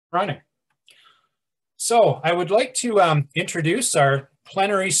Running. So I would like to introduce our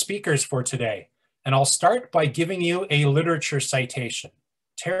plenary speakers for today, and I'll start by giving you a literature citation.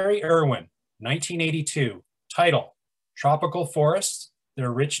 Terry Erwin, 1982, title, Tropical Forests,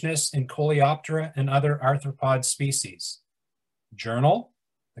 Their Richness in Coleoptera and Other Arthropod Species. Journal,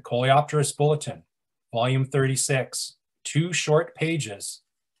 the Coleopterists Bulletin, volume 36, 2 short pages.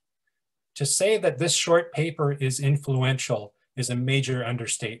 To say that this short paper is influential is a major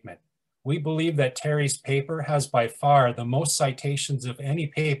understatement. We believe that Terry's paper has by far the most citations of any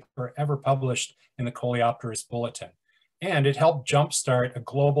paper ever published in the Coleopterists Bulletin, and it helped jumpstart a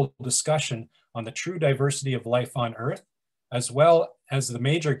global discussion on the true diversity of life on Earth, as well as the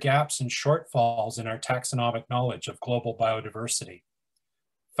major gaps and shortfalls in our taxonomic knowledge of global biodiversity.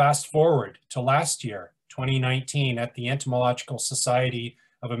 Fast forward to last year, 2019, at the Entomological Society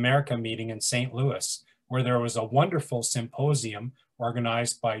of America meeting in St. Louis, where there was a wonderful symposium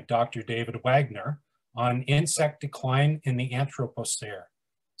organized by Dr. David Wagner on insect decline in the Anthroposphere.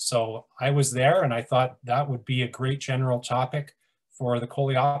 So I was there and I thought that would be a great general topic for the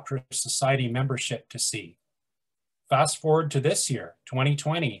Coleopterists Society membership to see. Fast forward to this year,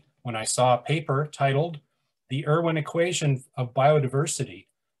 2020, when I saw a paper titled The Erwin Equation of Biodiversity,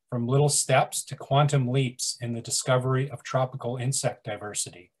 From Little Steps to Quantum Leaps in the Discovery of Tropical Insect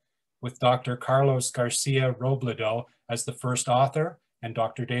Diversity, with Dr. Carlos Garcia-Robledo as the first author and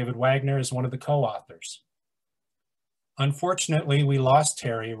Dr. David Wagner as one of the co-authors. Unfortunately, we lost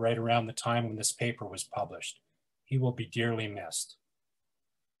Terry right around the time when this paper was published. He will be dearly missed.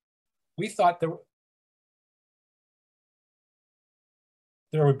 We thought there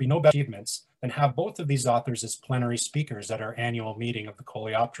would be no better achievements than have both of these authors as plenary speakers at our annual meeting of the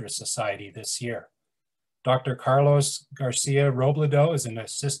Coleopterists Society this year. Dr. Carlos Garcia-Robledo is an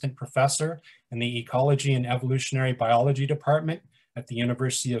assistant professor in the Ecology and Evolutionary Biology Department at the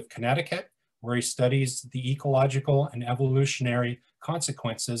University of Connecticut, where he studies the ecological and evolutionary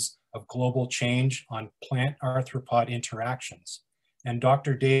consequences of global change on plant-arthropod interactions. And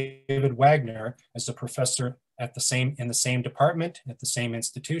Dr. David Wagner is a professor in the same department at the same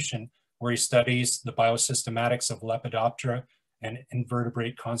institution, where he studies the biosystematics of Lepidoptera and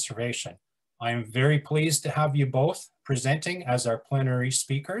invertebrate conservation. I am very pleased to have you both presenting as our plenary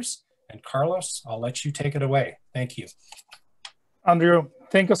speakers. And Carlos, I'll let you take it away. Thank you. Andrew,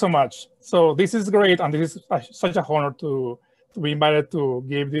 thank you so much. So this is great, and this is such an honor to be invited to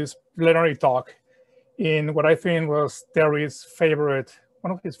give this plenary talk in what I think was Terry's favorite,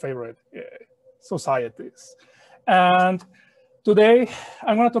 one of his favorite societies. And today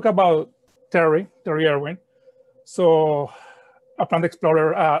I'm going to talk about Terry Erwin. So a plant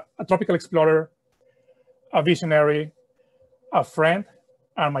explorer, a tropical explorer, a visionary, a friend,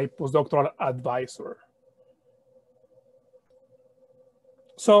 and my postdoctoral advisor.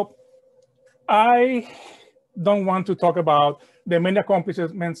 So I don't want to talk about the many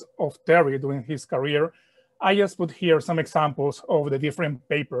accomplishments of Terry during his career. I just put here some examples of the different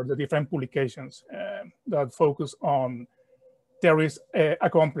papers, the different publications that focus on Terry's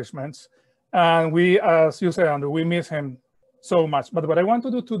accomplishments. And we, as you said, Andrew, we miss him so much. But what I want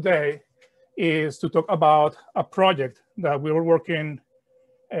to do today is to talk about a project that we were working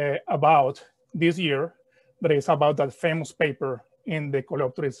about this year, that is about that famous paper in the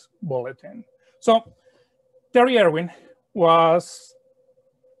Coleopterists Bulletin. So Terry Erwin was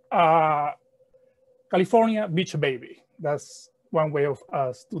a California beach baby. That's one way of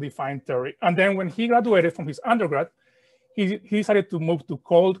us to define Terry. And then when he graduated from his undergrad, he decided to move to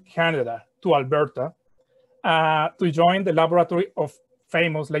cold Canada, to Alberta, to join the laboratory of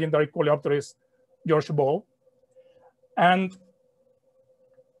famous legendary coleopterist George Ball. And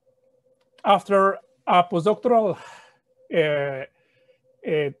after a postdoctoral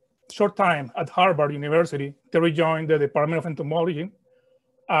short time at Harvard University, Terry joined the Department of Entomology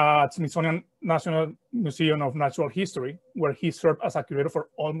at Smithsonian National Museum of Natural History, where he served as a curator for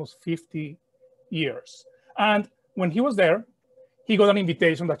almost 50 years. And when he was there, he got an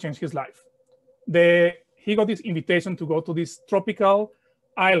invitation that changed his life. He got this invitation to go to this tropical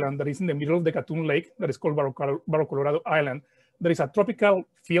island that is in the middle of the Gatun Lake, that is called Barro Colorado Island. There is a tropical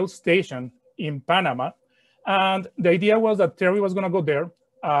field station in Panama. And the idea was that Terry was going to go there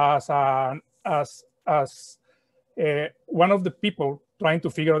as one of the people trying to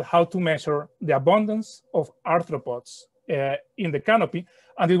figure out how to measure the abundance of arthropods in the canopy.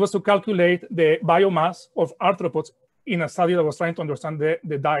 And it was to calculate the biomass of arthropods in a study that was trying to understand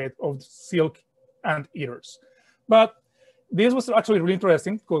the diet of silk anteaters. But this was actually really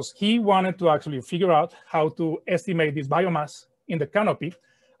interesting because he wanted to actually figure out how to estimate this biomass in the canopy.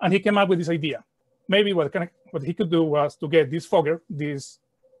 And he came up with this idea. Maybe what he could do was to get this fogger, this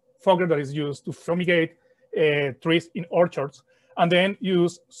fogger that is used to fumigate trees in orchards, and then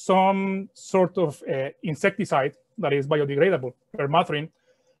use some sort of insecticide that is biodegradable, permethrin.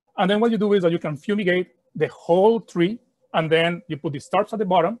 And then what you do is that you can fumigate the whole tree, and then you put the starch at the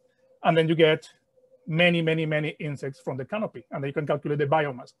bottom, and then you get many, many, many insects from the canopy, and then you can calculate the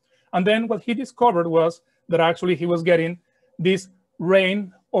biomass. And then what he discovered was that actually he was getting this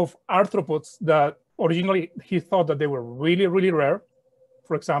rain of arthropods that originally he thought that they were really, really rare.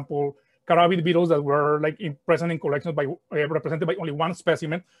 For example, carabid beetles that were like present in collections by represented by only one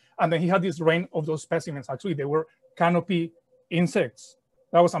specimen. And then he had this rain of those specimens. Actually, they were canopy insects.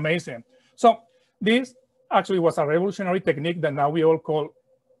 That was amazing. So this actually was a revolutionary technique that now we all call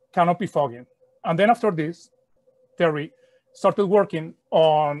canopy fogging. And then after this, Terry started working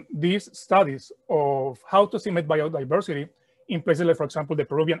on these studies of how to estimate biodiversity in places like, for example, the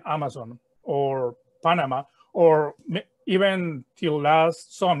Peruvian Amazon or Panama, or even till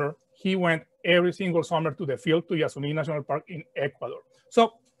last summer, he went every single summer to the field to Yasuní National Park in Ecuador.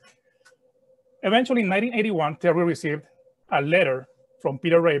 So eventually in 1981, Terry received a letter from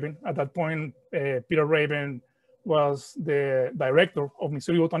Peter Raven. At that point, Peter Raven was the director of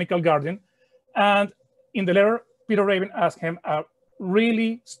Missouri Botanical Garden. And in the letter, Peter Raven asked him a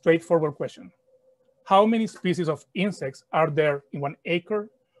really straightforward question. How many species of insects are there in 1 acre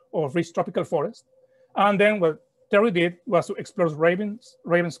of rich tropical forest? And then what Terry did was to explore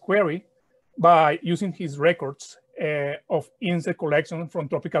Raven's query by using his records of insect collection from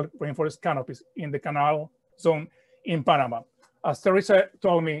tropical rainforest canopies in the canal zone in Panama. As Terry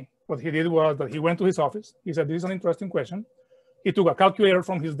told me, what he did was that he went to his office. He said, this is an interesting question. He took a calculator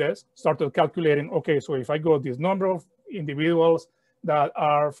from his desk, started calculating, okay, so if I got this number of individuals that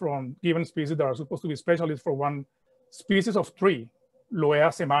are from given species that are supposed to be specialists for one species of tree, Loea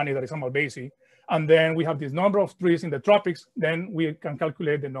semani, that is a malvaceae, and then we have this number of trees in the tropics, then we can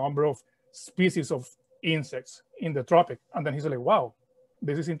calculate the number of species of insects in the tropic. And then he's like, wow,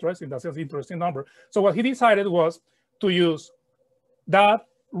 this is interesting. That's an interesting number. So what he decided was to use that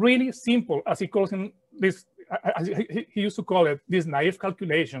really simple, as he calls him, this, he used to call it this naive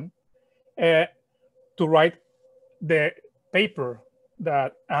calculation to write the paper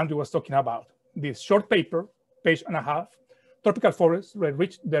that Andrew was talking about. This short paper, page and a half, tropical forests,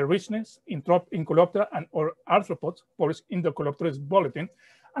 the richness in Coleoptera and or arthropods, published in the Coleopterists Bulletin.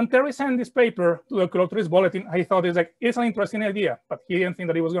 And Terry sent this paper to the Coleopterists Bulletin. I thought it's an interesting idea, but he didn't think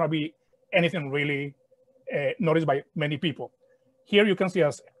that it was going to be anything really noticed by many people. Here you can see,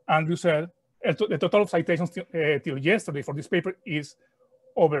 as Andrew said, the total of citations till yesterday for this paper is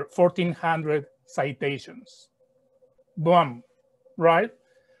over 1,400 citations. Boom, right?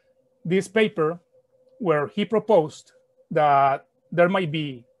 This paper, where he proposed that there might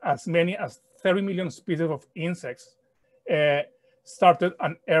be as many as 30 million species of insects, started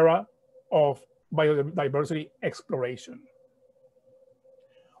an era of biodiversity exploration.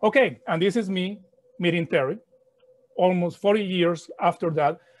 Okay, and this is me meeting Terry. Almost 40 years after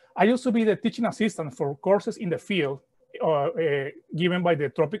that, I used to be the teaching assistant for courses in the field given by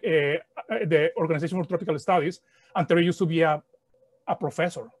the Organization for Tropical Studies, and Terry used to be a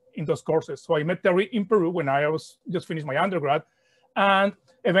professor in those courses. So I met Terry in Peru when I was just finished my undergrad, and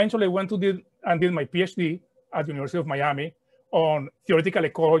eventually went to did my PhD at the University of Miami on theoretical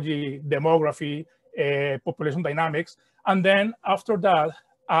ecology, demography, population dynamics. And then after that,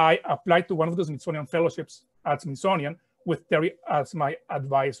 I applied to one of the Smithsonian fellowships at Smithsonian with Terry as my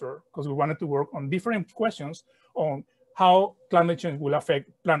advisor, because we wanted to work on different questions on how climate change will affect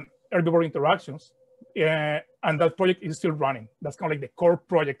plant-herbivore interactions. And that project is still running. That's kind of like the core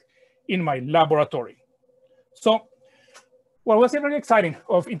project in my laboratory. So what was very exciting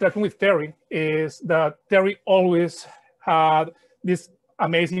of interacting with Terry is that Terry always had this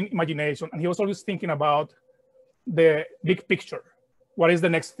amazing imagination, and he was always thinking about the big picture. What is the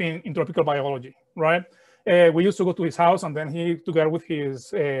next thing in tropical biology, right? We used to go to his house, and then he, together with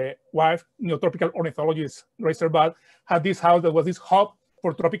his wife, tropical ornithologist, Grace Bad, had this house that was this hub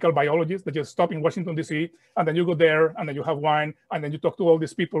for tropical biologists that just stop in Washington, D.C., and then you go there, and then you have wine, and then you talk to all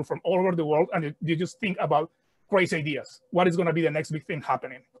these people from all over the world, and you just think about crazy ideas. What is going to be the next big thing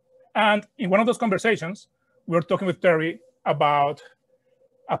happening? And in one of those conversations, we were talking with Terry about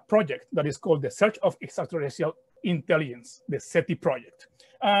a project that is called the Search of Extraterrestrial Intelligence, the SETI project.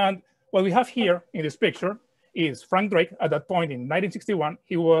 And what we have here in this picture is Frank Drake. At that point in 1961,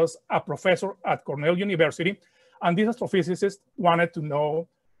 he was a professor at Cornell University, and this astrophysicist wanted to know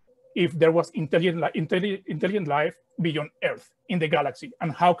if there was intelligent life beyond Earth in the galaxy,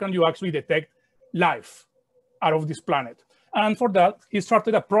 and how can you actually detect life out of this planet. And for that, he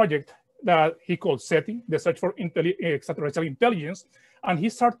started a project that he called SETI, the Search for Extraterrestrial Intelligence. And he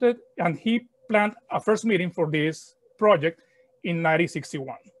planned a first meeting for this project in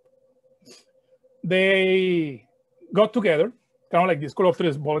 1961. They got together, kind of like this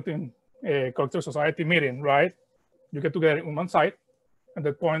Coleopterists Society meeting, right? You get together on one side. At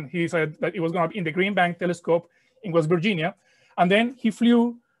that point, he said that it was going to be in the Green Bank telescope in West Virginia. And then he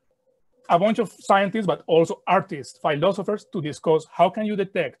flew a bunch of scientists, but also artists, philosophers, to discuss how can you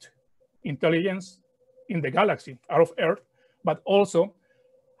detect intelligence in the galaxy out of Earth, but also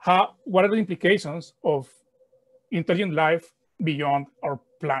what are the implications of intelligent life beyond our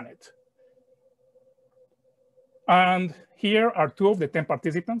planet. And here are 2 of the 10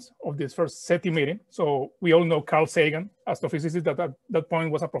 participants of this first SETI meeting. So we all know Carl Sagan, astrophysicist that at that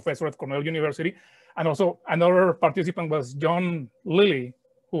point was a professor at Cornell University. And also another participant was John Lilly,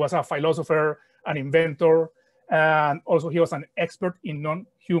 who was a philosopher, an inventor, and also he was an expert in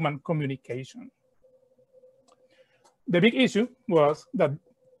non-human communication. The big issue was that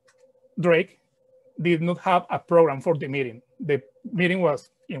Drake did not have a program for the meeting. The meeting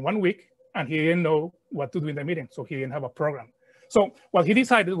was in 1 week, and he didn't know what to do in the meeting, so he didn't have a program. So what he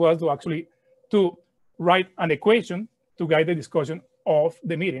decided was to write an equation to guide the discussion of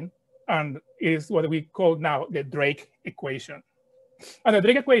the meeting, and it is what we call now the Drake equation. And the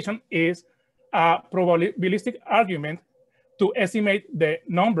Drake equation is a probabilistic argument to estimate the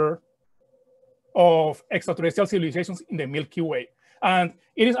number of extraterrestrial civilizations in the Milky Way. And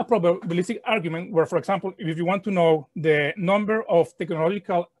it is a probabilistic argument where, for example, if you want to know the number of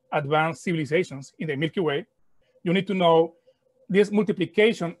technological advanced civilizations in the Milky Way, you need to know this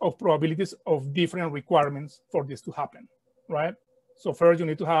multiplication of probabilities of different requirements for this to happen, right? So first you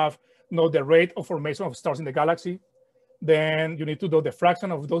need to know the rate of formation of stars in the galaxy. Then you need to know the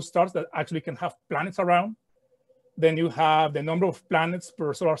fraction of those stars that actually can have planets around. Then you have the number of planets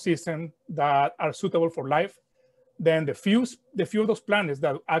per solar system that are suitable for life. Then the few of those planets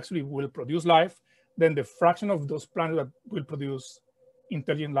that actually will produce life. Then the fraction of those planets that will produce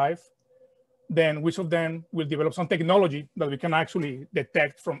intelligent life. Then which of them will develop some technology that we can actually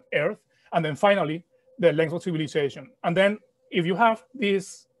detect from Earth. And then finally, the length of civilization. And then if you have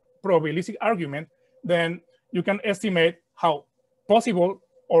this probabilistic argument, then you can estimate how possible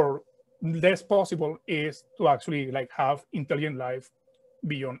or less possible is to actually have intelligent life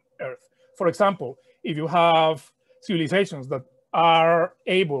beyond Earth. For example, if you have civilizations that are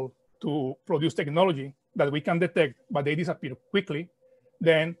able to produce technology that we can detect, but they disappear quickly,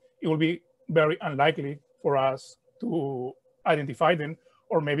 then it will be very unlikely for us to identify them,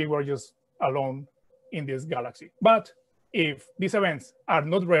 or maybe we're just alone in this galaxy. But if these events are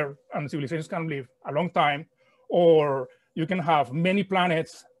not rare and civilizations can live a long time, or you can have many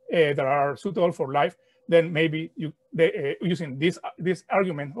planets that are suitable for life, then maybe using this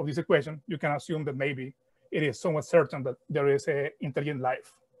argument of this equation, you can assume that maybe it is somewhat certain that there is intelligent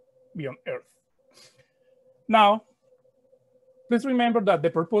life beyond Earth. Now, please remember that the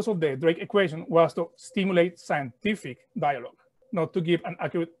purpose of the Drake equation was to stimulate scientific dialogue, not to give an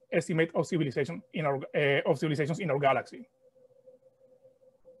accurate estimate of civilizations in our galaxy.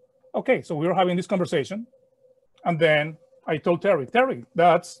 Okay, so we were having this conversation, and then I told Terry,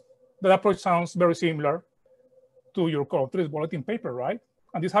 that approach sounds very similar to your Coleopterists bulletin paper, right?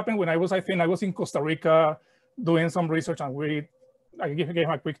 And this happened when I was in Costa Rica doing some research, and I gave him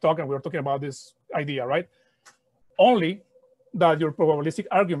a quick talk, and we were talking about this idea, right? Only that your probabilistic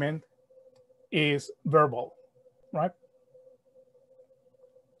argument is verbal, right?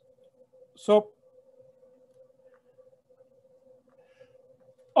 So,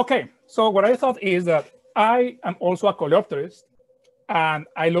 okay, so what I thought is that I am also a coleopterist, and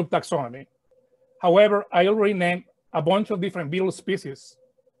I love taxonomy. However, I already named a bunch of different beetle species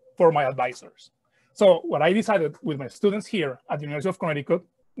for my advisors. So what I decided with my students here at the University of Connecticut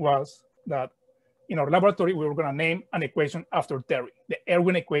was that in our laboratory, we were going to name an equation after Terry, the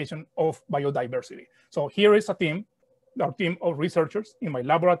Erwin equation of biodiversity. So here is our team of researchers in my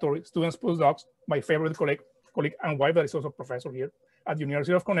laboratory, students, postdocs, my favorite colleague and wife that is also a professor here at the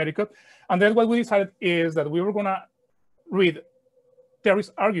University of Connecticut. And then what we decided is that we were going to read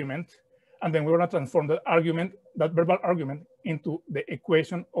Terry's argument, and then we were going to transform that verbal argument, into the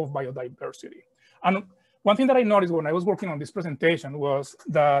equation of biodiversity. And one thing that I noticed when I was working on this presentation was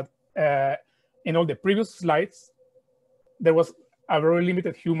that in all the previous slides, there was a very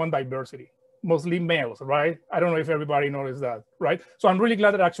limited human diversity, mostly males, right? I don't know if everybody noticed that, right? So I'm really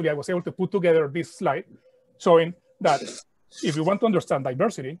glad that actually I was able to put together this slide showing that if we want to understand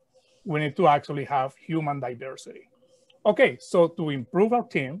diversity, we need to actually have human diversity. Okay, so to improve our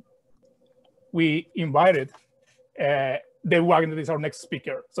team, we invited the Wagner is our next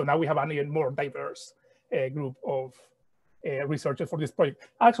speaker. So now we have an even more diverse group of researchers for this project.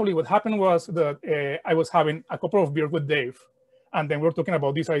 Actually, what happened was that I was having a couple of beers with Dave, and then we were talking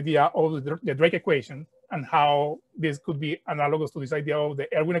about this idea of the Drake equation and how this could be analogous to this idea of the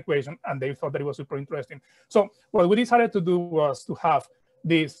Erwin equation, and Dave thought that it was super interesting. So what we decided to do was to have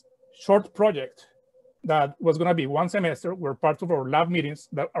this short project that was going to be one semester, where part of our lab meetings,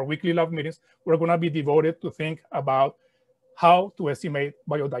 that our weekly lab meetings, were going to be devoted to think about how to estimate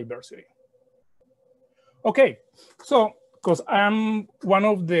biodiversity. Okay, so because I'm one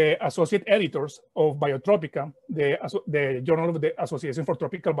of the associate editors of Biotropica, the journal of the Association for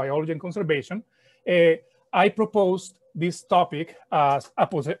Tropical Biology and Conservation, I proposed this topic as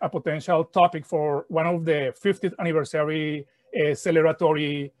a potential topic for one of the 50th anniversary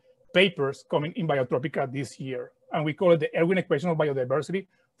celebratory papers coming in Biotropica this year. And we call it the Erwin equation of biodiversity,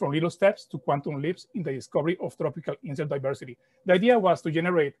 from little steps to quantum leaps in the discovery of tropical insect diversity. The idea was to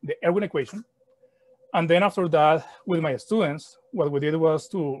generate the Erwin equation. And then after that, with my students, what we did was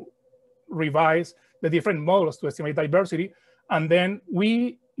to revise the different models to estimate diversity. And then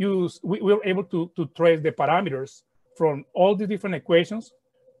we were able to trace the parameters from all the different equations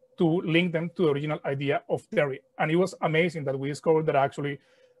to link them to the original idea of Terry. And it was amazing that we discovered that actually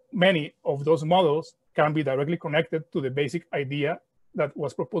many of those models can be directly connected to the basic idea that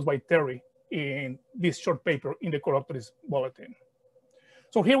was proposed by Terry in this short paper in the Coleopterists Bulletin.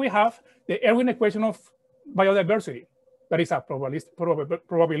 So here we have the Erwin equation of biodiversity. That is a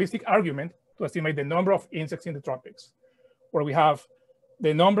probabilistic argument to estimate the number of insects in the tropics, where we have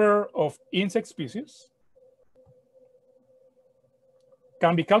the number of insect species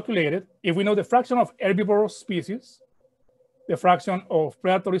can be calculated if we know the fraction of herbivorous species, the fraction of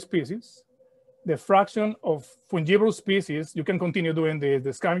predatory species, the fraction of fungivorous species. You can continue doing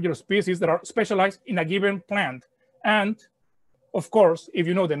the scavenger species that are specialized in a given plant. And of course, if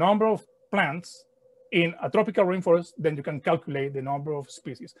you know the number of plants in a tropical rainforest, then you can calculate the number of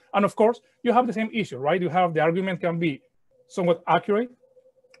species. And of course, you have the same issue, right? You have the argument can be somewhat accurate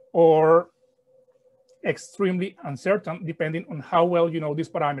or extremely uncertain, depending on how well you know these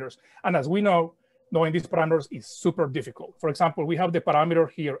parameters. And as we know, knowing these parameters is super difficult. For example, we have the parameter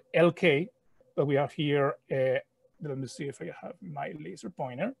here, LK, that we have here. Let me see if I have my laser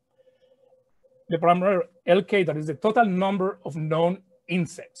pointer. The parameter LK, that is the total number of known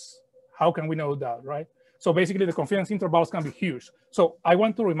insects. How can we know that, right? So basically the confidence intervals can be huge. So I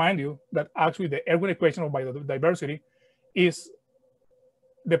want to remind you that actually the Erwin equation of biodiversity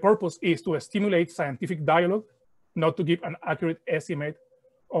the purpose is to stimulate scientific dialogue, not to give an accurate estimate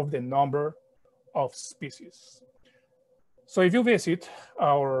of the number of species. So if you visit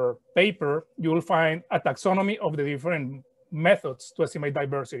our paper, you will find a taxonomy of the different methods to estimate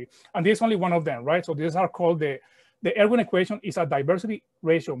diversity. And this is only one of them, right? So these are called the Erwin equation is a diversity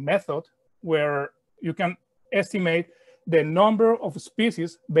ratio method where you can estimate the number of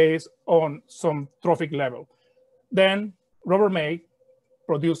species based on some trophic level. Then Robert May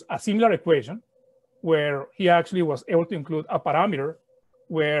produced a similar equation where he actually was able to include a parameter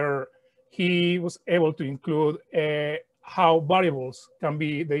where he was able to include how variables can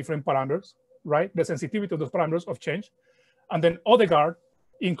be the different parameters, right? The sensitivity of those parameters of change. And then Odegaard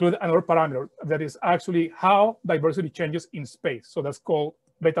include another parameter that is actually how diversity changes in space. So that's called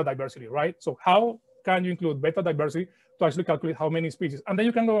beta diversity, right? So how can you include beta diversity to actually calculate how many species? And then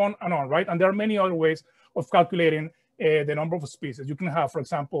you can go on and on, right? And there are many other ways of calculating the number of species. You can have, for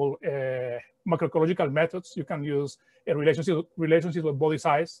example, macroecological methods. You can use a relationship with body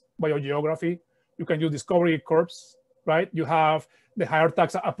size, biogeography. You can use discovery curves, right? You have the higher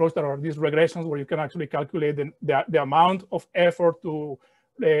taxa approach that are these regressions where you can actually calculate the amount of effort to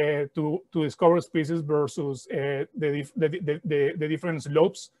discover species versus the different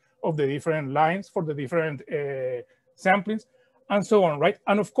slopes of the different lines for the different samplings and so on, right?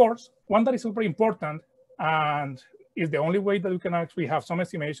 And of course, one that is super important and is the only way that we can actually have some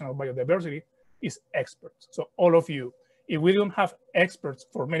estimation of biodiversity is experts. So all of you, if we don't have experts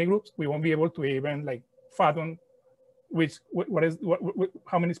for many groups, we won't be able to even like fathom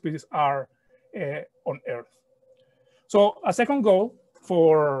how many species are on Earth. So a second goal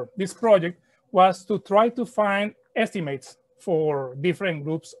for this project was to try to find estimates for different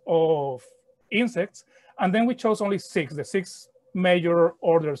groups of insects. And then we chose only the six major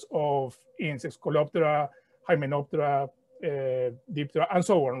orders of insects: Coleoptera, Hymenoptera, Diptera, and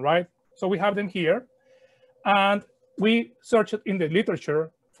so on, right? So we have them here. And we searched in the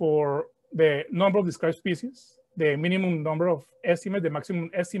literature for the number of described species, the minimum number of estimate, the maximum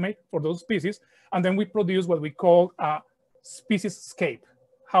estimate for those species. And then we produce what we call a speciescape.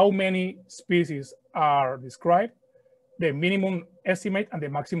 How many species are described, the minimum estimate and the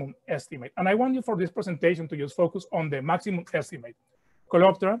maximum estimate. And I want you for this presentation to just focus on the maximum estimate.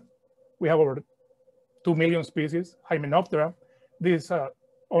 Coleoptera, we have over 2 million species. Hymenoptera, this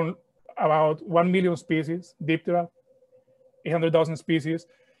on about 1 million species. Diptera, 800,000 species,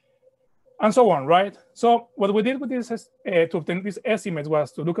 and so on, right? So what we did with this to obtain these estimates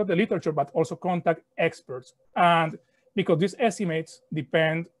was to look at the literature, but also contact experts. And because these estimates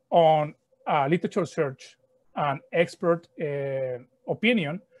depend on literature search and expert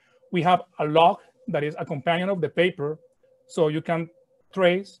opinion, we have a log that is a companion of the paper, so you can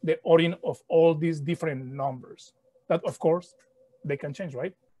trace the origin of all these different numbers. That, of course, they can change,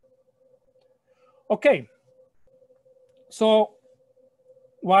 right? Okay. So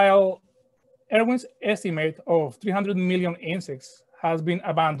while Erwin's estimate of 300 million insects has been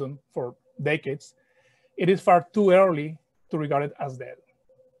abandoned for decades, it is far too early to regard it as dead.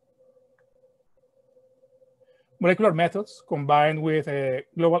 Molecular methods combined with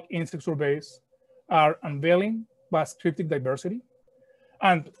global insect surveys are unveiling vast cryptic diversity,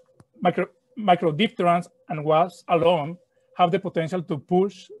 and microdipterans and wasps alone have the potential to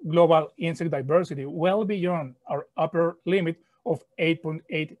push global insect diversity well beyond our upper limit of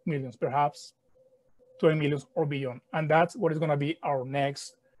 8.8 million, perhaps 20 million or beyond. And that's what is going to be our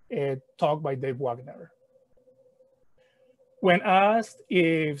next talk by Dave Wagner. When asked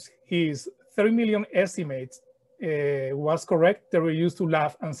if his 30 million estimate was correct, Terry used to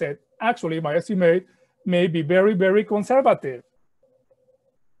laugh and said, actually, my estimate may be very, very conservative.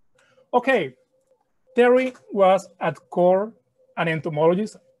 Okay, Terry was at core an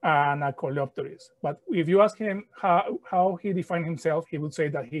entomologist and a coleopterist. But if you ask him how he defined himself, he would say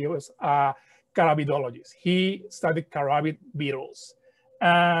that he was a carabidologist. He studied carabid beetles.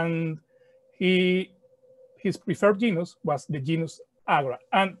 And his preferred genus was the genus Agra.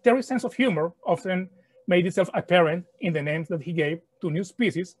 And Terry's sense of humor often made itself apparent in the names that he gave to new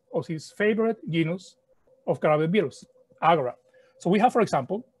species of his favorite genus of carabid beetles, Agra. So we have, for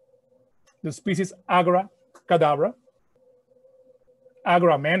example, the species Agra cadabra,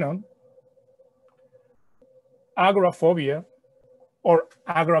 Agra menon, agoraphobia, or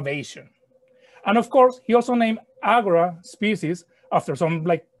aggravation. And of course, he also named Agra species after some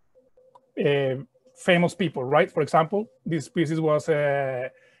like famous people, right? For example, this species was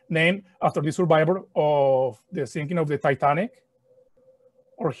named after the survivor of the sinking of the Titanic.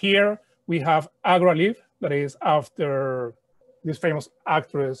 Or here we have Agra leaf, that is after this famous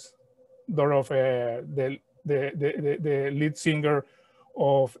actress, daughter of the lead singer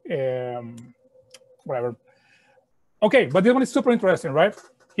of whatever. Okay, but this one is super interesting, right?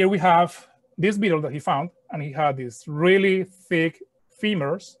 Here we have this beetle that he found, and he had these really thick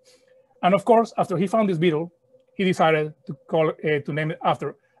femurs. And of course, after he found this beetle, he decided to call to name it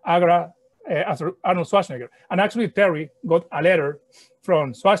after Agra, after Arnold Schwarzenegger. And actually, Terry got a letter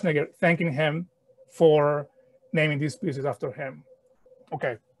from Schwarzenegger thanking him for naming this species after him.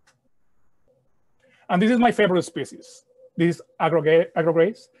 Okay. And this is my favorite species. This is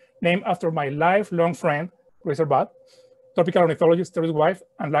Agrograce, named after my lifelong friend, Razorbat, tropical ornithologist, Terry's wife,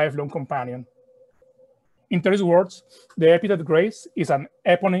 and lifelong companion. In Terry's words, the epithet Grace is an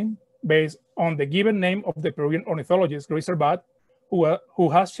eponym based on the given name of the Peruvian ornithologist, Razorbat, who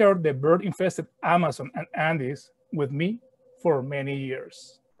has shared the bird-infested Amazon and Andes with me for many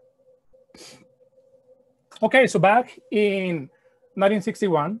years. Okay, so back in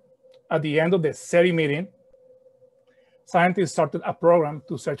 1961, at the end of the SETI meeting, scientists started a program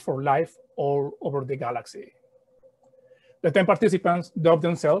to search for life all over the galaxy. The 10 participants dubbed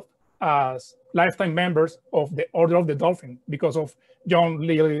themselves as lifetime members of the Order of the Dolphin because of John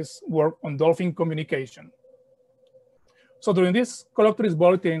Lilly's work on dolphin communication. So during this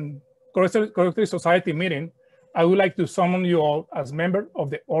Coleopterists Society meeting, I would like to summon you all as members of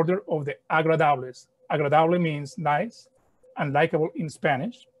the Order of the Agradables. Agradable means nice and likable in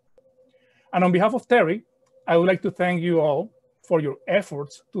Spanish. And on behalf of Terry, I would like to thank you all for your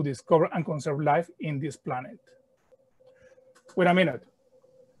efforts to discover and conserve life in this planet. Wait a minute.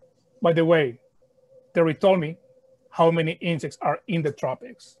 By the way, Terry told me how many insects are in the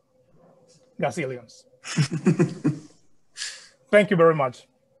tropics. Gazillions. Thank you very much.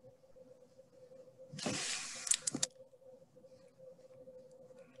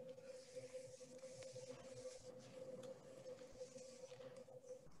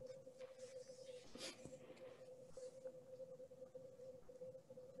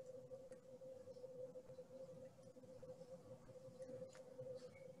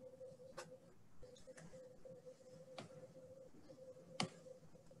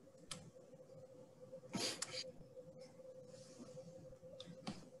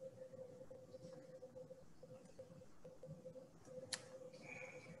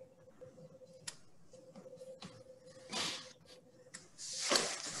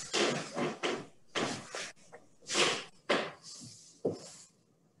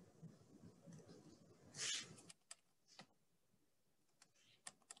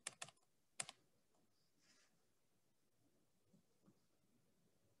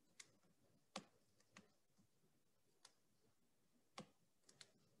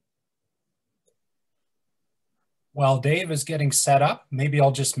 While Dave is getting set up, maybe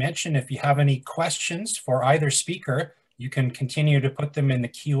I'll just mention if you have any questions for either speaker, you can continue to put them in the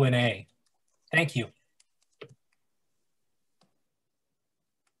Q&A. Thank you.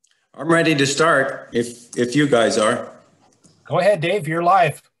 I'm ready to start if you guys are. Go ahead, Dave, you're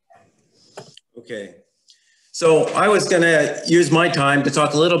live. Okay. So I was going to use my time to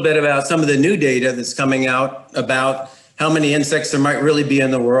talk a little bit about some of the new data that's coming out about how many insects there might really be in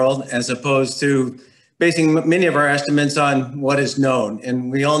the world, as opposed to basing many of our estimates on what is known.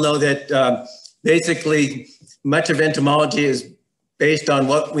 And we all know that basically much of entomology is based on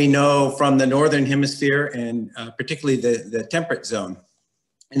what we know from the Northern Hemisphere and particularly the temperate zone.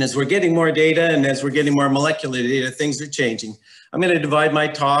 And as we're getting more data and as we're getting more molecular data, things are changing. I'm going to divide my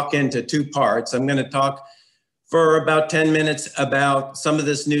talk into two parts. I'm going to talk for about 10 minutes about some of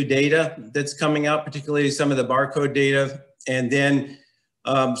this new data that's coming out, particularly some of the barcode data, and then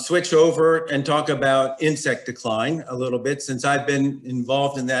switch over and talk about insect decline a little bit, since I've been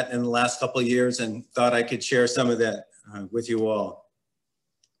involved in that in the last couple of years and thought I could share some of that with you all.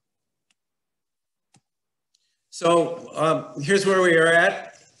 So here's where we are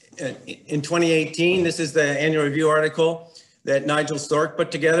at. In 2018, this is the annual review article that Nigel Stork put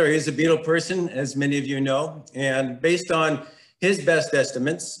together. He's a beetle person, as many of you know, and based on his best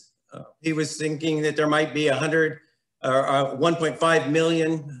estimates, he was thinking that there might be 1.5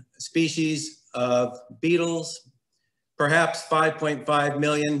 million species of beetles, perhaps 5.5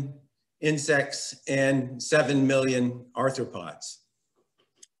 million insects, and 7 million arthropods.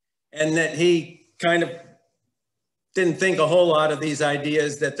 And that he kind of didn't think a whole lot of these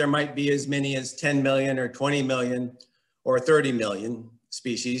ideas that there might be as many as 10 million or 20 million or 30 million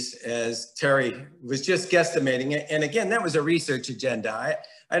species, as Terry was just guesstimating. And again, that was a research agenda.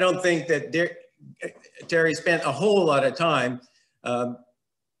 I don't think that Terry spent a whole lot of time.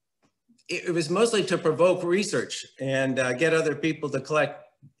 It was mostly to provoke research and get other people to collect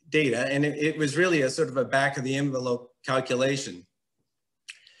data. And it was really a sort of a back of the envelope calculation.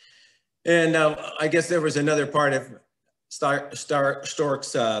 And I guess there was another part of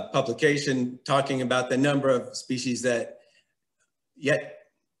Stork's publication talking about the number of species that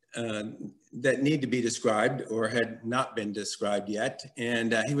that need to be described or had not been described yet.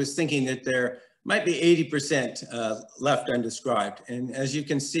 And he was thinking that there might be 80% left undescribed. And as you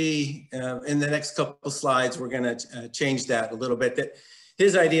can see in the next couple slides, we're going to change that a little bit. That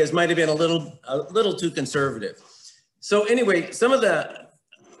his ideas might have been a little too conservative. So anyway, some of the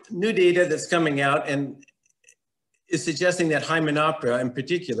new data that's coming out and is suggesting that Hymenoptera in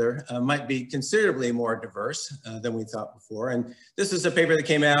particular might be considerably more diverse than we thought before. And this is a paper that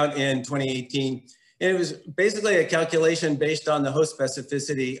came out in 2018. And it was basically a calculation based on the host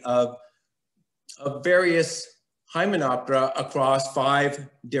specificity of various Hymenoptera across 5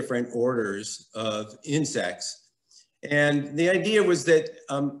 different orders of insects. And the idea was that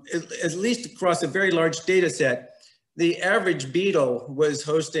at least across a very large data set, the average beetle was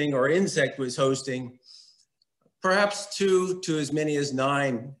hosting, or insect was hosting, perhaps 2 to as many as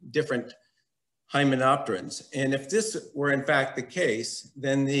 9 different Hymenopterans. And if this were in fact the case,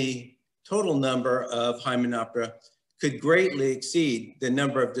 then the total number of Hymenoptera could greatly exceed the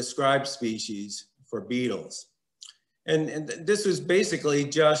number of described species for beetles. And this was basically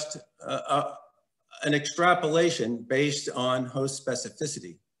just an extrapolation based on host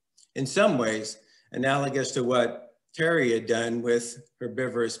specificity. In some ways, analogous to what Terry had done with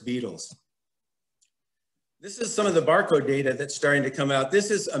herbivorous beetles. This is some of the barcode data that's starting to come out. This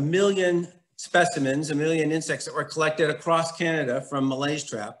is 1 million specimens, 1 million insects that were collected across Canada from Malaise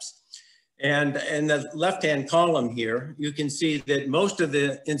traps. And in the left-hand column here, you can see that most of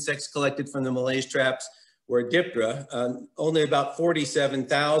the insects collected from the Malaise traps were Diptera. Only about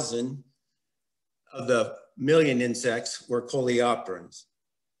 47,000 of the 1 million insects were Coleopterans.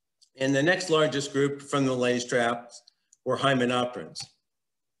 And the next largest group from the Malaise traps were Hymenopterans.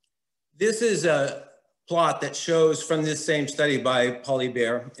 This is a plot that shows from this same study by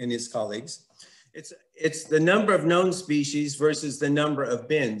Polybear and his colleagues. It's the number of known species versus the number of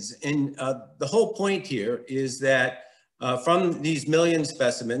bins. And the whole point here is that from these 1 million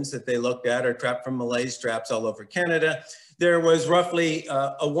specimens that they looked at, or trapped from Malaise traps all over Canada, there was roughly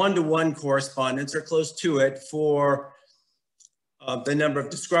a 1-to-1 correspondence, or close to it, for the number of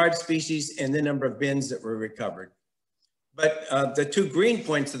described species and the number of bins that were recovered. But the 2 green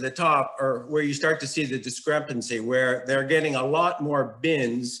points at the top are where you start to see the discrepancy, where they're getting a lot more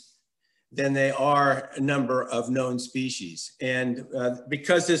bins than they are a number of known species. And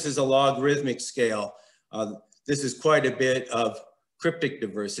because this is a logarithmic scale, this is quite a bit of cryptic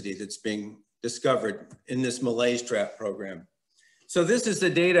diversity that's being discovered in this Malaise trap program. So this is the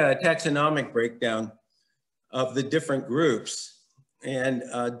data, a taxonomic breakdown of the different groups. And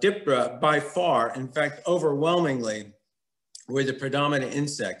Diptera, by far, in fact, overwhelmingly, were the predominant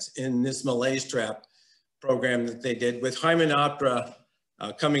insects in this malaise trap program that they did, with Hymenoptera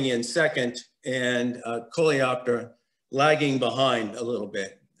coming in second and Coleoptera lagging behind a little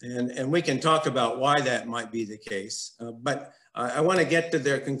bit. And we can talk about why that might be the case, but I want to get to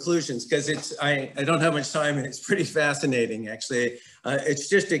their conclusions because I don't have much time and it's pretty fascinating, actually. It's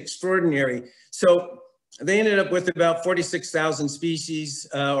just extraordinary. So they ended up with about 46,000 species,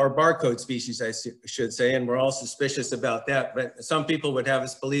 or barcode species, I should say, and we're all suspicious about that. But some people would have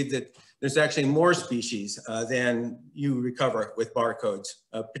us believe that there's actually more species than you recover with barcodes,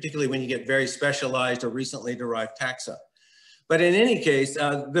 particularly when you get very specialized or recently derived taxa. But in any case,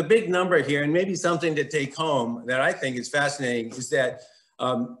 the big number here, and maybe something to take home that I think is fascinating, is that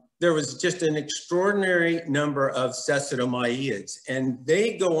there was just an extraordinary number of sessiotomyiids. And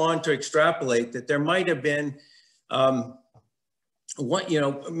they go on to extrapolate that there might have been,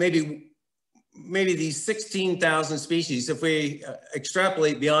 maybe these 16,000 species, if we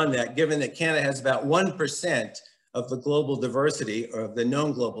extrapolate beyond that, given that Canada has about 1% of the global diversity, or of the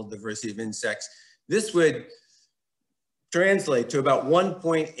known global diversity of insects, this would translate to about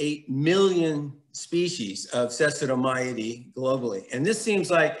 1.8 million species of Sessiotomyiidae globally. And this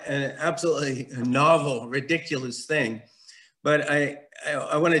seems like an absolutely novel, ridiculous thing. But I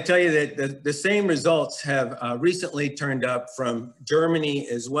want to tell you that the same results have recently turned up from Germany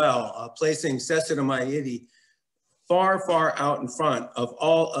as well, placing Sessiotomyiidae far, far out in front of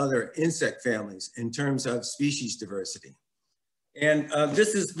all other insect families in terms of species diversity. And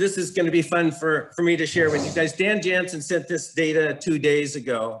this is going to be fun for me to share with you guys. Dan Jansen sent this data 2 days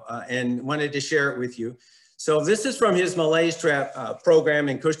ago and wanted to share it with you. So this is from his malaise trap program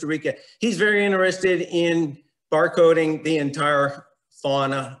in Costa Rica. He's very interested in barcoding the entire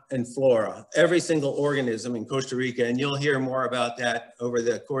fauna and flora, every single organism in Costa Rica. And you'll hear more about that over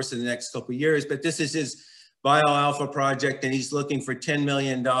the course of the next couple of years. But this is his BioAlpha project, and he's looking for $10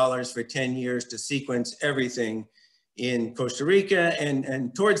 million for 10 years to sequence everything in Costa Rica.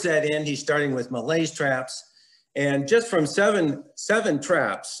 And towards that end, he's starting with malaise traps. And just from seven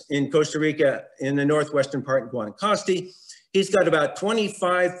traps in Costa Rica in the northwestern part in Guanacaste, he's got about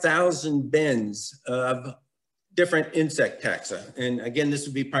 25,000 bins of different insect taxa. And again, this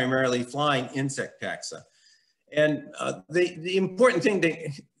would be primarily flying insect taxa. And the important thing to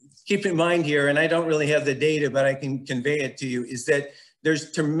keep in mind here, and I don't really have the data, but I can convey it to you, is that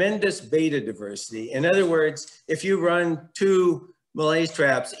there's tremendous beta diversity. In other words, if you run 2 malaise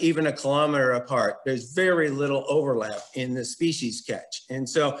traps, even a kilometer apart, there's very little overlap in the species catch. And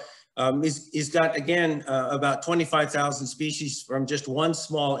so he's got, again, about 25,000 species from just one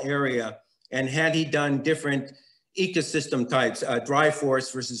small area. And had he done different ecosystem types, dry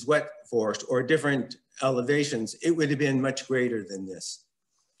forest versus wet forest, or different elevations, it would have been much greater than this.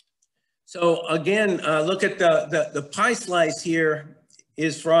 So again, look at the pie slice here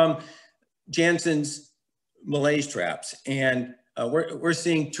is from Jansen's malaise traps. And we're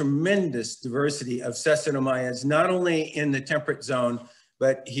seeing tremendous diversity of Sessiotomyiids, not only in the temperate zone,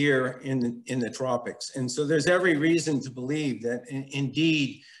 but here in the tropics. And so there's every reason to believe that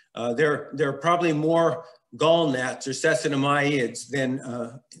indeed, there are probably more gall gnats or Sessiotomyiids than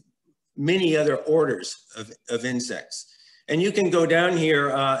many other orders of insects. And you can go down here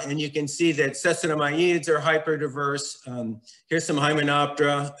and you can see that Sessiotomyiids are hyperdiverse. Here's some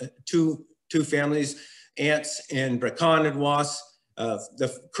Hymenoptera, two families, ants and braconid wasps.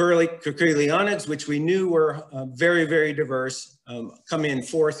 The Curculionids, which we knew were very, very diverse, come in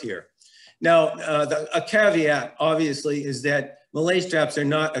fourth here. Now, a caveat, obviously, is that malaise traps are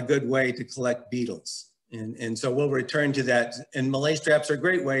not a good way to collect beetles. And so we'll return to that. And malaise traps are a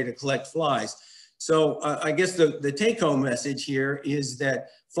great way to collect flies. So I guess the take-home message here is that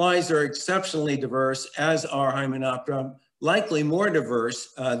flies are exceptionally diverse, as are Hymenoptera, likely more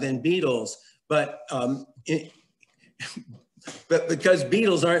diverse than beetles. But because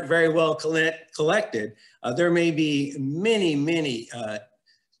beetles aren't very well collected, there may be many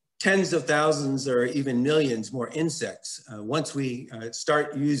tens of thousands or even millions more insects once we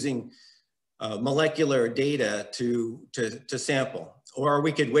start using molecular data to sample. Or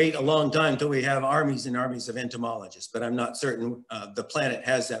we could wait a long time until we have armies and armies of entomologists, but I'm not certain the planet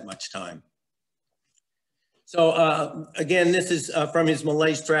has that much time. So again, this is from his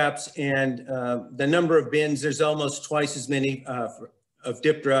malaise traps, and the number of bins, there's almost twice as many of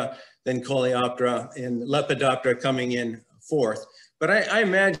Diptera than Coleoptera, and Lepidoptera coming in fourth. But I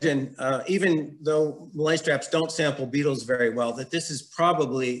imagine, even though malaise traps don't sample beetles very well, that this is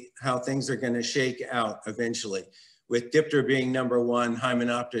probably how things are going to shake out eventually. with Diptera being #1,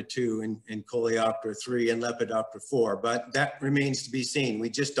 Hymenoptera 2, and Coleoptera 3, and Lepidoptera 4. But that remains to be seen. We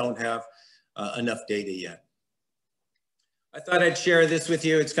just don't have enough data yet. I thought I'd share this with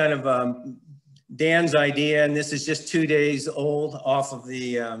you. It's kind of Dan's idea, and this is just 2 days old off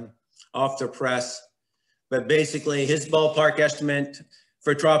the press. But basically, his ballpark estimate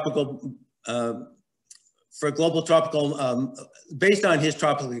for global tropical, based on his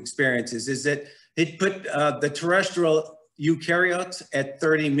tropical experiences, is that he'd put the terrestrial eukaryotes at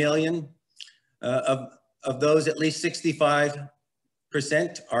 30 million. Of those, at least 65%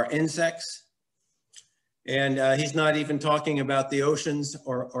 are insects. And he's not even talking about the oceans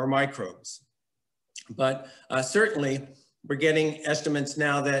or microbes. But certainly, we're getting estimates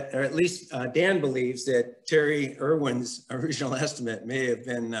now that, or at least Dan believes that Terry Erwin's original estimate may have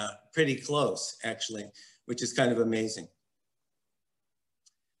been pretty close, actually, which is kind of amazing.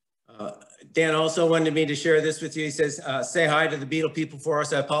 Dan also wanted me to share this with you. He says, say hi to the beetle people for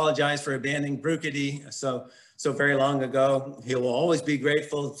us. I apologize for abandoning Brucidae so very long ago. He will always be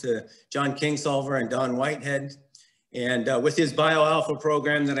grateful to John Kingsolver and Don Whitehead. And with his BioAlpha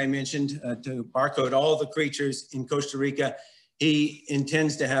program that I mentioned to barcode all the creatures in Costa Rica, he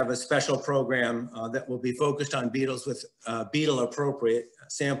intends to have a special program that will be focused on beetles with beetle-appropriate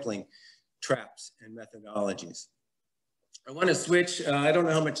sampling traps and methodologies. I want to switch. I don't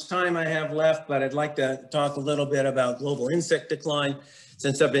know how much time I have left, but I'd like to talk a little bit about global insect decline,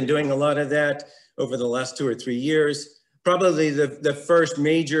 since I've been doing a lot of that over the last 2 or 3 years. Probably the first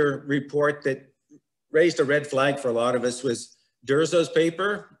major report that raised a red flag for a lot of us was Durzo's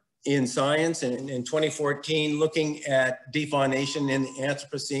paper in Science in 2014, looking at defaunation in the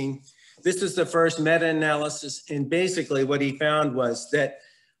Anthropocene. This is the first meta-analysis, and basically what he found was that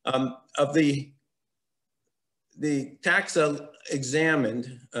of the taxa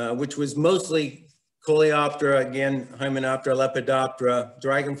examined, which was mostly Coleoptera, again, Hymenoptera, Lepidoptera,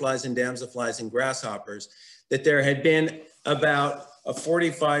 dragonflies and damselflies and grasshoppers, that there had been about a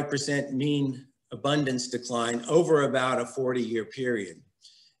 45% mean abundance decline over about a 40-year period.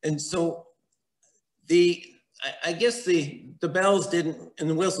 And so I guess the bells didn't, and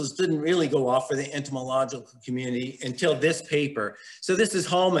the whistles didn't really go off for the entomological community until this paper. So this is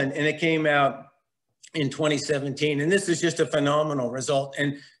Hallman, and it came out in 2017. And this is just a phenomenal result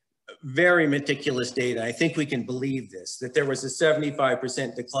and very meticulous data. I think we can believe this, that there was a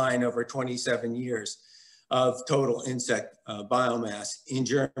 75% decline over 27 years of total insect biomass in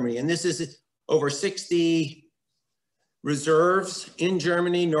Germany. And this is over 60 reserves in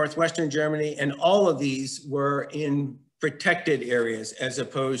Germany, northwestern Germany, and all of these were in protected areas as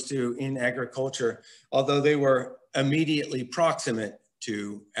opposed to in agriculture, although they were immediately proximate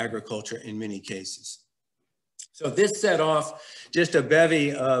to agriculture in many cases. So this set off just a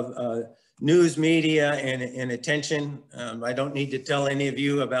bevy of news media and attention. I don't need to tell any of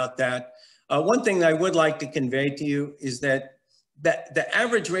you about that. One thing I would like to convey to you is that the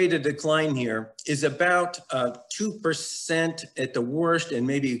average rate of decline here is about 2% at the worst, and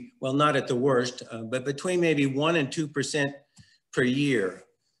maybe, well, not at the worst, but between maybe 1% and 2% per year.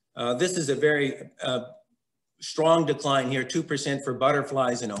 This is a very strong decline here, 2% for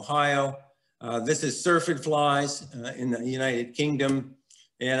butterflies in Ohio. This is syrphid flies in the United Kingdom.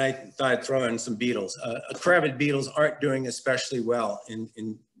 And I thought I'd throw in some beetles. Crabbed beetles aren't doing especially well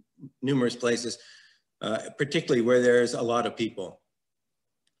in numerous places. Particularly where there's a lot of people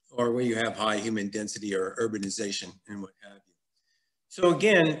or where you have high human density or urbanization and what have you. So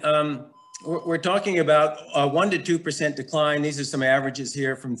again, we're talking about a 1% to 2% decline. These are some averages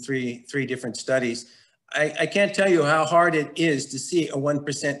here from three different studies. I can't tell you how hard it is to see a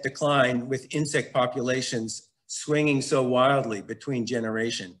 1% decline with insect populations swinging so wildly between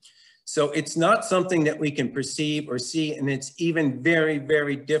generation. So it's not something that we can perceive or see, and it's even very,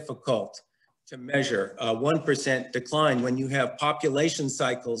 very difficult to measure a 1% decline when you have population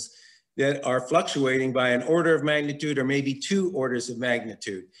cycles that are fluctuating by an order of magnitude or maybe 2 orders of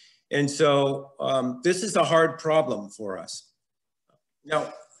magnitude. And so this is a hard problem for us.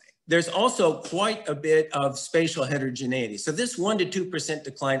 Now, there's also quite a bit of spatial heterogeneity. So this 1% to 2%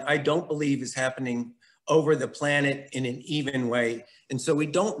 decline, I don't believe is happening over the planet in an even way. And so we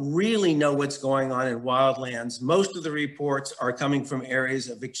don't really know what's going on in wildlands. Most of the reports are coming from areas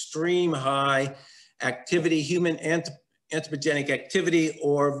of extreme high activity, human anthropogenic activity,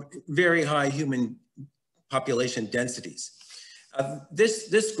 or very high human population densities.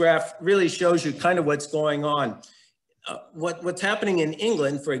 This graph really shows you kind of what's going on. What's happening in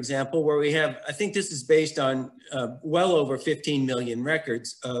England, for example, where we have, I think this is based on well over 15 million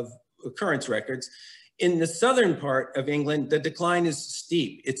records of occurrence records. In the southern part of England, the decline is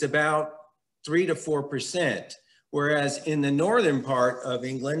steep. It's about 3 to 4%, whereas in the northern part of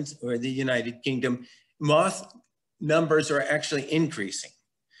England or the United Kingdom, moth numbers are actually increasing.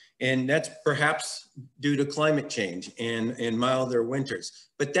 And that's perhaps due to climate change and milder winters.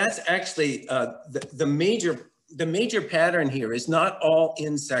 But that's actually the major pattern here is not all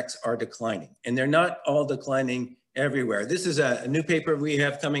insects are declining, and they're not all declining everywhere. This is a new paper we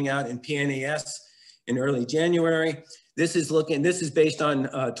have coming out in PNAS in early January. This is based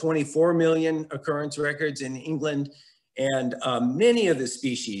on 24 million occurrence records in England, and many of the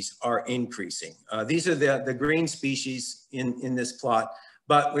species are increasing. These are the green species in this plot,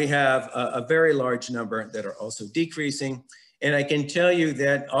 but we have a very large number that are also decreasing. And I can tell you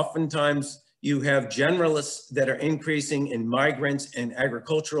that oftentimes you have generalists that are increasing in migrants and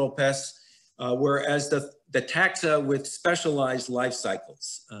agricultural pests, whereas the taxa with specialized life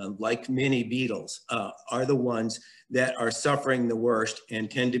cycles, like mini beetles, are the ones that are suffering the worst and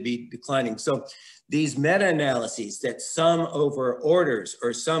tend to be declining. So these meta-analyses that sum over orders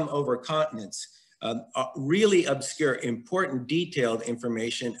or sum over continents really obscure important detailed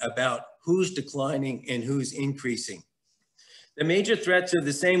information about who's declining and who's increasing. The major threats are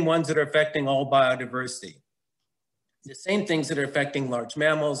the same ones that are affecting all biodiversity. The same things that are affecting large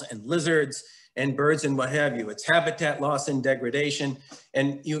mammals and lizards and birds and what have you. It's habitat loss and degradation.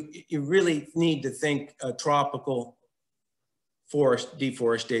 And you really need to think tropical forest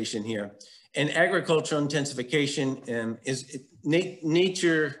deforestation here. And agricultural intensification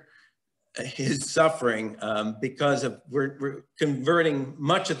nature is suffering because of we're converting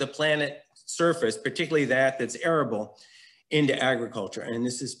much of the planet surface, particularly that's arable, into agriculture. And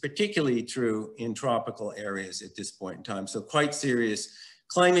this is particularly true in tropical areas at this point in time. So quite serious.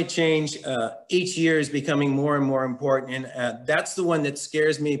 Climate change each year is becoming more and more important. And that's the one that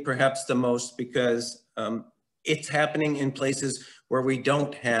scares me perhaps the most, because it's happening in places where we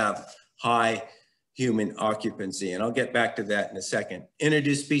don't have high human occupancy. And I'll get back to that in a second.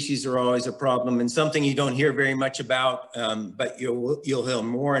 Introduced species are always a problem, and something you don't hear very much about, but you'll hear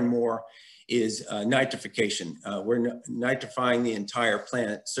more and more, is nitrification. We're nitrifying the entire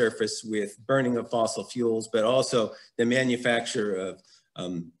planet surface with burning of fossil fuels, but also the manufacture of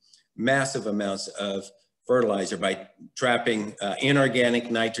massive amounts of fertilizer by trapping inorganic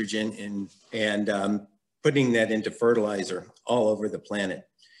nitrogen and putting that into fertilizer all over the planet.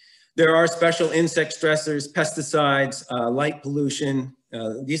 There are special insect stressors, pesticides, light pollution.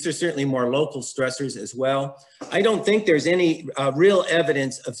 These are certainly more local stressors as well. I don't think there's any real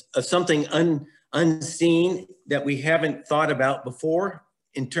evidence of something unseen that we haven't thought about before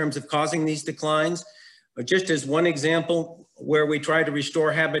in terms of causing these declines. But just as one example, where we try to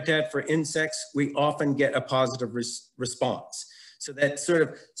restore habitat for insects, we often get a positive response. So that sort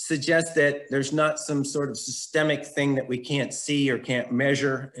of suggests that there's not some sort of systemic thing that we can't see or can't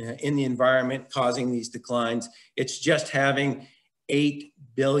measure in the environment causing these declines. It's just having 8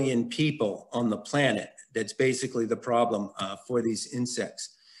 billion people on the planet that's basically the problem for these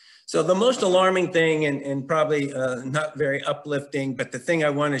insects. So the most alarming thing, and probably not very uplifting, but the thing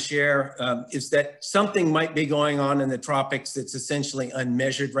I want to share is that something might be going on in the tropics that's essentially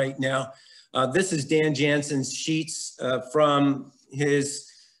unmeasured right now. This is Dan Jansen's sheets from his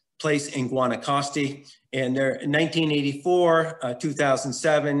place in Guanacaste, and they're in 1984,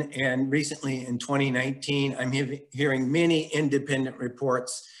 2007, and recently in 2019. I'm hearing many independent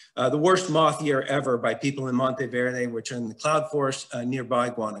reports. The worst moth year ever by people in Monteverde, which are in the cloud forest nearby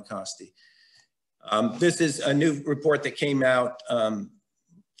Guanacaste. This is a new report that came out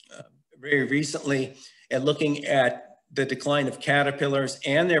very recently at looking at the decline of caterpillars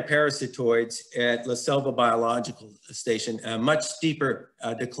and their parasitoids at La Selva Biological Station, a much steeper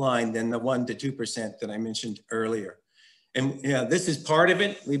decline than the 1% to 2% that I mentioned earlier. And this is part of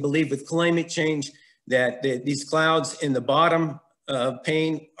it. We believe with climate change that these clouds in the bottom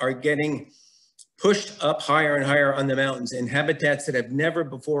pane are getting pushed up higher and higher on the mountains, and habitats that have never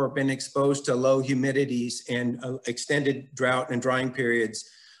before been exposed to low humidities and extended drought and drying periods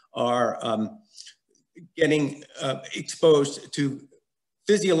are getting exposed to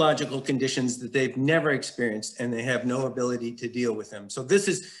physiological conditions that they've never experienced, and they have no ability to deal with them. So this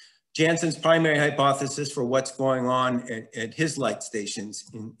is Jansen's primary hypothesis for what's going on at his light stations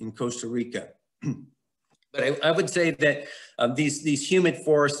in Costa Rica. But I would say that these humid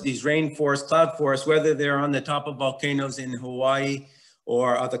forests, these rainforests, cloud forests, whether they're on the top of volcanoes in Hawaii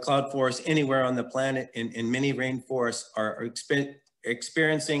or the cloud forests anywhere on the planet, and many rainforests are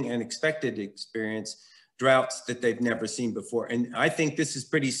experiencing and expected to experience droughts that they've never seen before. And I think this is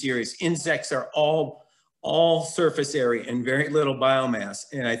pretty serious. Insects are all surface area and very little biomass.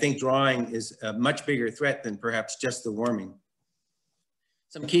 And I think drying is a much bigger threat than perhaps just the warming.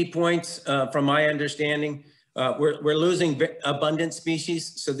 Some key points from my understanding. We're losing abundant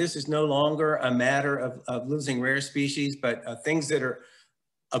species. So this is no longer a matter of losing rare species, but things that are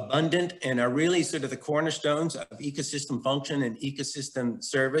abundant and are really sort of the cornerstones of ecosystem function and ecosystem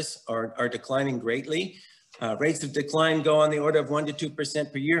service are declining greatly. Rates of decline go on the order of 1% to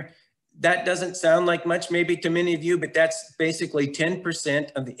 2% per year. That doesn't sound like much maybe to many of you, but that's basically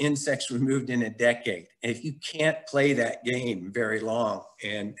 10% of the insects removed in a decade. And if you can't play that game very long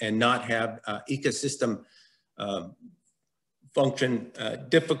and not have ecosystem function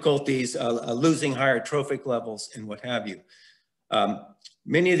difficulties, losing higher trophic levels and what have you.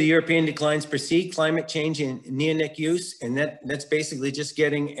 Many of the European declines precede climate change in neonic use, and that's basically just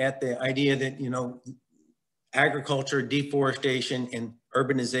getting at the idea that, you know, agriculture, deforestation, and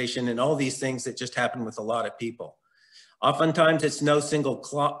urbanization, and all these things that just happen with a lot of people. Oftentimes, it's no single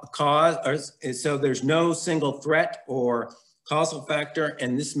cause, so there's no single threat or causal factor,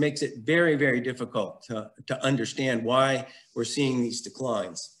 and this makes it very, very difficult to understand why we're seeing these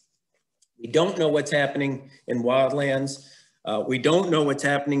declines. We don't know what's happening in wildlands. We don't know what's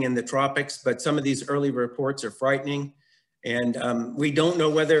happening in the tropics, but some of these early reports are frightening. And we don't know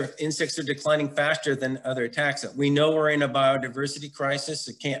whether insects are declining faster than other taxa. We know we're in a biodiversity crisis.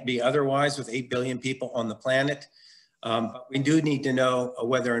 It can't be otherwise with 8 billion people on the planet. But we do need to know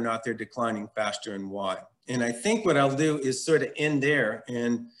whether or not they're declining faster and why. And I think what I'll do is sort of end there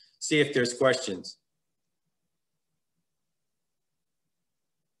and see if there's questions.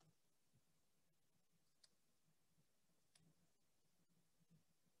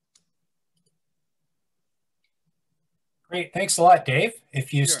 Great, thanks a lot, Dave.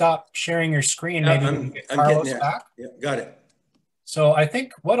 If you stop sharing your screen, maybe we can get Carlos back. Yeah, got it. So I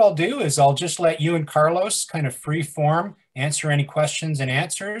think what I'll do is I'll just let you and Carlos kind of free form, answer any questions and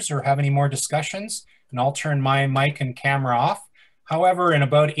answers or have any more discussions, and I'll turn my mic and camera off. However, in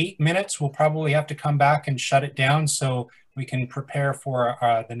about 8 minutes, we'll probably have to come back and shut it down so we can prepare for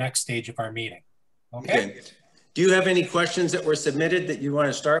the next stage of our meeting. Okay? Do you have any questions that were submitted that you want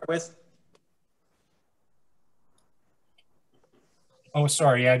to start with? Oh,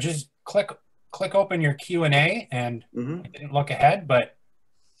 sorry. Yeah, just click open your Q&A, and I didn't look ahead, but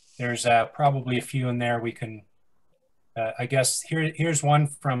there's probably a few in there we can, I guess, here's one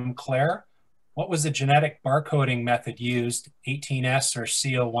from Claire. What was the genetic barcoding method used, 18S or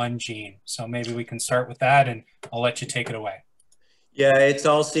CO1 gene? So maybe we can start with that, and I'll let you take it away. Yeah, it's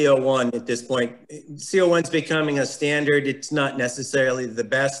all CO1 at this point. CO1's becoming a standard. It's not necessarily the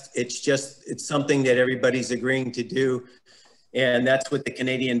best. It's something that everybody's agreeing to do. And that's what the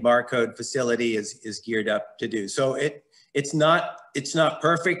Canadian barcode facility is geared up to do. So it's not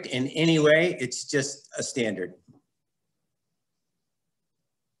perfect in any way. It's just a standard.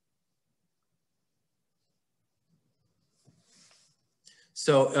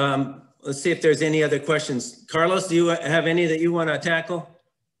 So let's see if there's any other questions. Carlos, do you have any that you want to tackle?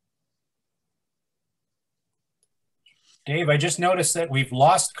 Dave, I just noticed that we've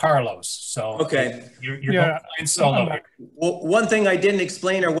lost Carlos. So okay, you're going solo. Well, one thing I didn't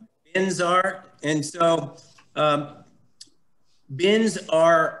explain are what bins are. And so bins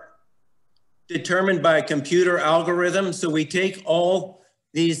are determined by a computer algorithm. So we take all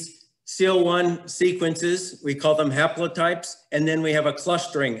these CO1 sequences, we call them haplotypes, and then we have a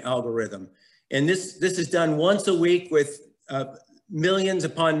clustering algorithm. And this is done once a week with millions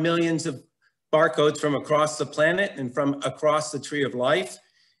upon millions of barcodes from across the planet and from across the tree of life.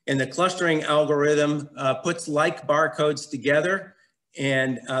 And the clustering algorithm puts like barcodes together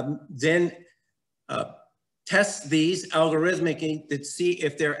and then tests these algorithmically to see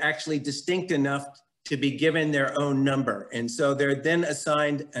if they're actually distinct enough to be given their own number. And so they're then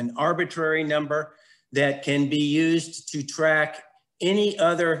assigned an arbitrary number that can be used to track any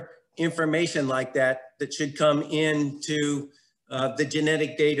other information like that should come into the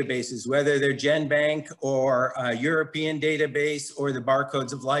genetic databases, whether they're GenBank or a European database or the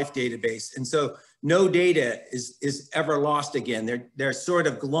Barcodes of Life database. And so no data is ever lost again. They're sort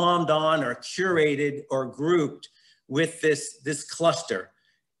of glommed on or curated or grouped with this cluster.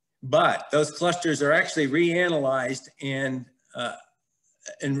 But those clusters are actually reanalyzed and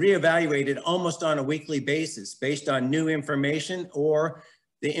reevaluated almost on a weekly basis based on new information or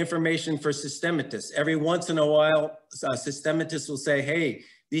the information for systematists. Every once in a while, systematists will say, hey,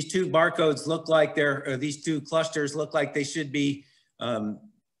 these two barcodes look like these two clusters look like they should be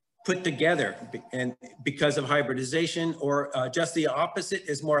put together, and because of hybridization, or just the opposite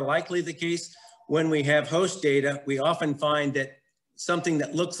is more likely the case. When we have host data, we often find that something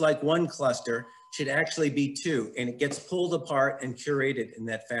that looks like one cluster should actually be two, and it gets pulled apart and curated in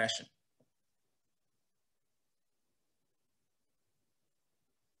that fashion.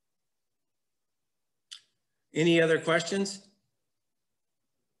 Any other questions?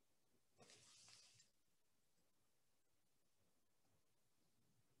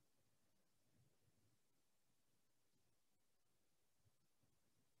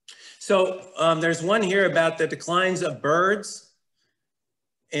 So there's one here about the declines of birds.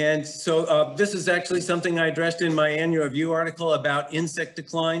 And so this is actually something I addressed in my annual review article about insect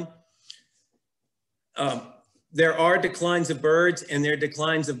decline. There are declines of birds and there are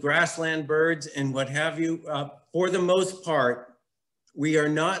declines of grassland birds and what have you. For the most part, we are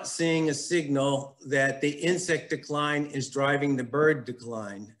not seeing a signal that the insect decline is driving the bird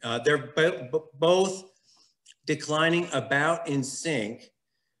decline. They're both declining about in sync,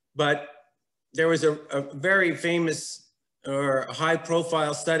 but there was a very famous or high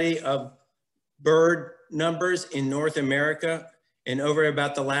profile study of bird numbers in North America. And over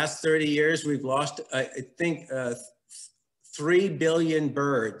about the last 30 years, we've lost, I think, 3 billion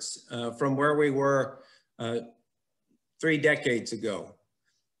birds from where we were 3 decades ago.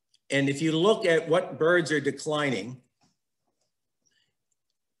 And if you look at what birds are declining,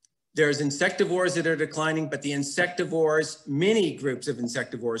 there's insectivores that are declining, but the insectivores, many groups of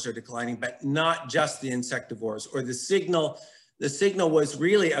insectivores are declining, but not just the insectivores. Or the signal was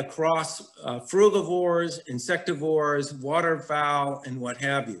really across frugivores, insectivores, waterfowl, and what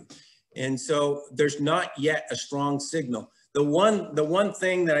have you. And so there's not yet a strong signal. The one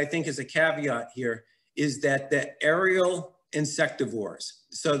thing that I think is a caveat here is that the aerial insectivores,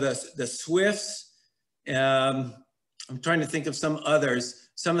 so the swifts, I'm trying to think of some others,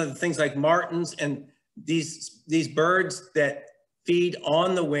 some of the things like martins and these birds that feed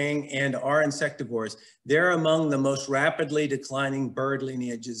on the wing and are insectivores, they're among the most rapidly declining bird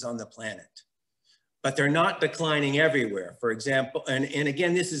lineages on the planet. But they're not declining everywhere. For example, and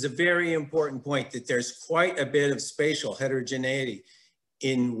again, this is a very important point, that there's quite a bit of spatial heterogeneity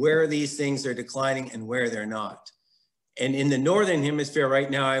in where these things are declining and where they're not. And in the Northern Hemisphere right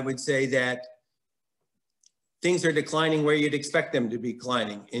now, I would say that things are declining where you'd expect them to be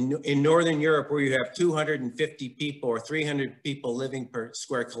declining. In Northern Europe, where you have 250 people or 300 people living per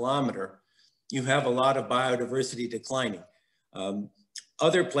square kilometer, you have a lot of biodiversity declining.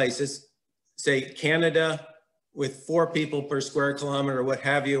 Other places, say Canada, with 4 people per square kilometer or what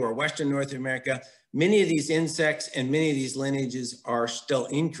have you, or Western North America, many of these insects and many of these lineages are still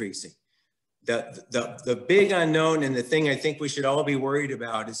increasing. The big unknown and the thing I think we should all be worried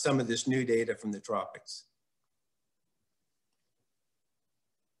about is some of this new data from the tropics.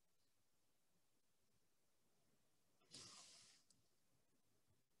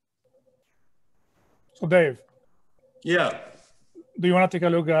 So Dave. Yeah. Do you want to take a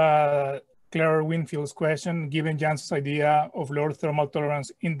look at Claire Winfield's question, given Jansen's idea of lower thermal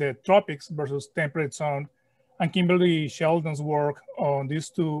tolerance in the tropics versus temperate zone, and Kimberly Sheldon's work on these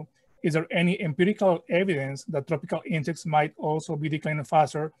two? Is there any empirical evidence that tropical insects might also be declining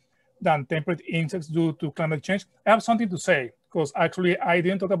faster than temperate insects due to climate change? I have something to say, because actually I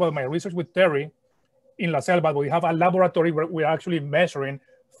didn't talk about my research with Terry in La Selva, but we have a laboratory where we're actually measuring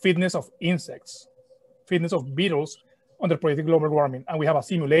fitness of insects, fitness of beetles under predicted global warming. And we have a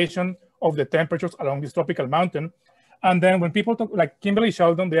simulation of the temperatures along this tropical mountain. And then when people talk, like Kimberly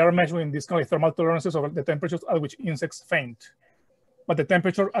Sheldon, they are measuring these kind of thermal tolerances of the temperatures at which insects faint. But the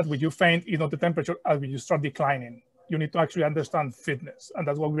temperature at which you faint is not the temperature at which you start declining. You need to actually understand fitness. And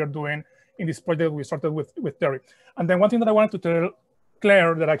that's what we are doing in this project we started with Terry. And then one thing that I wanted to tell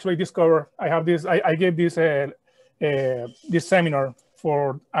Claire that I actually discovered, I have this, I gave this this seminar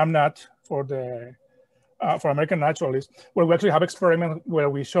for AMNAT, for American Naturalists, where we actually have experiments where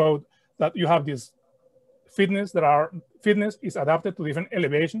we showed that you have this fitness fitness is adapted to different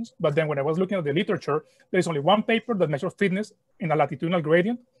elevations. But then when I was looking at the literature, there's only one paper that measures fitness in a latitudinal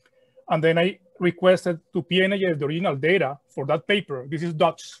gradient. And then I requested to PNAS the original data for that paper. This is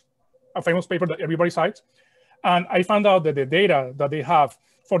Dutch, a famous paper that everybody cites. And I found out that the data that they have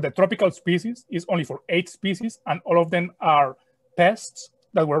for the tropical species is only for 8 species, and all of them are pests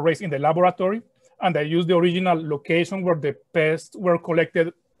that were raised in the laboratory. And they use the original location where the pests were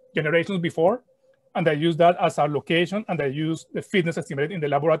collected generations before. And they use that as a location, and they use the fitness estimated in the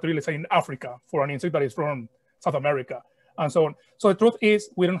laboratory, let's say in Africa, for an insect that is from South America, and so on. So the truth is,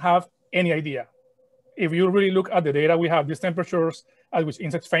 we don't have any idea. If you really look at the data, we have these temperatures at which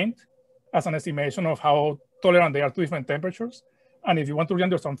insects faint as an estimation of how tolerant they are to different temperatures. And if you want to really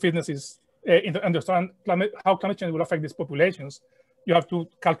understand fitness, understand how climate change will affect these populations, you have to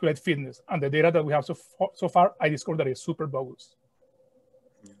calculate fitness. And the data that we have so far, I discovered that is super bogus.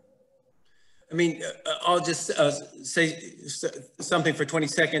 I mean, I'll just say something for 20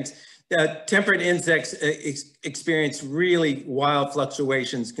 seconds. temperate insects experience really wild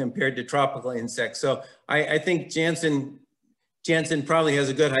fluctuations compared to tropical insects. So I think Jansen probably has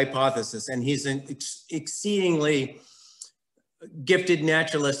a good hypothesis, and he's an exceedingly gifted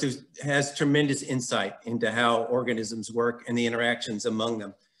naturalist who has tremendous insight into how organisms work and the interactions among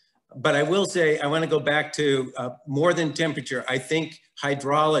them. But I will say, I want to go back to more than temperature. I think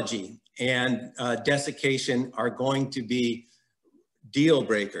hydrology and desiccation are going to be deal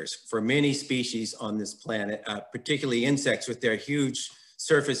breakers for many species on this planet, particularly insects with their huge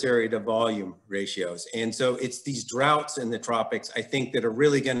surface area to volume ratios. And so it's these droughts in the tropics, I think, that are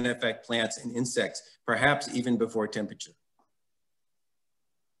really going to affect plants and insects, perhaps even before temperature.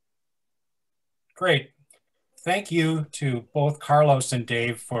 Great. Thank you to both Carlos and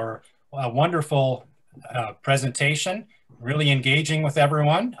Dave for a wonderful presentation, really engaging with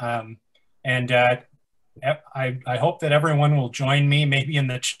everyone. I hope that everyone will join me maybe in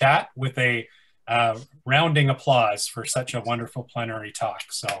the chat with a rounding applause for such a wonderful plenary talk.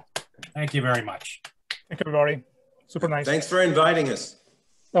 So thank you very much. Thank you, everybody. Super nice. Thanks for inviting us.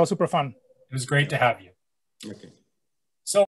 That was super fun. It was great to have you. Okay.